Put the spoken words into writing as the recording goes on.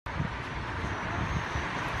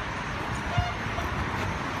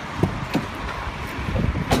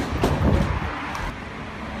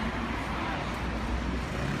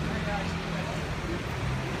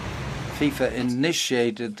FIFA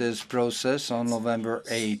initiated this process on November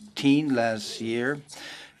 18 last year.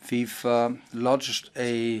 FIFA lodged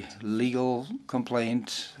a legal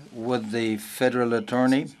complaint with the federal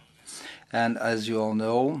attorney, and as you all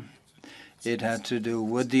know, it had to do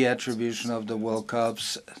with the attribution of the World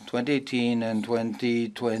Cups 2018 and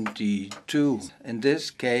 2022. In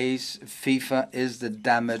this case, FIFA is the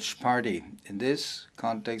damaged party. In this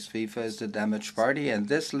context, FIFA is the damaged party, and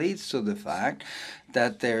this leads to the fact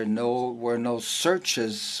that there were no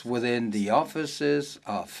searches within the offices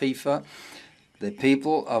of FIFA. The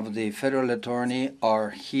people of the federal attorney are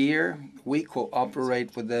here. We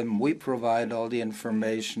cooperate with them. We provide all the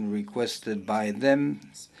information requested by them,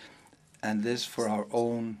 and this for our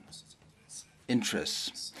own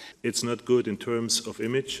interests. It's not good in terms of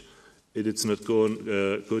image, it's not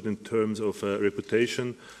good in terms of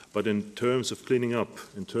reputation, but in terms of cleaning up,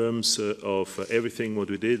 in terms of everything what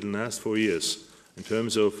we did in the last 4 years, in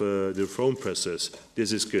terms of the reform process,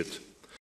 this is good.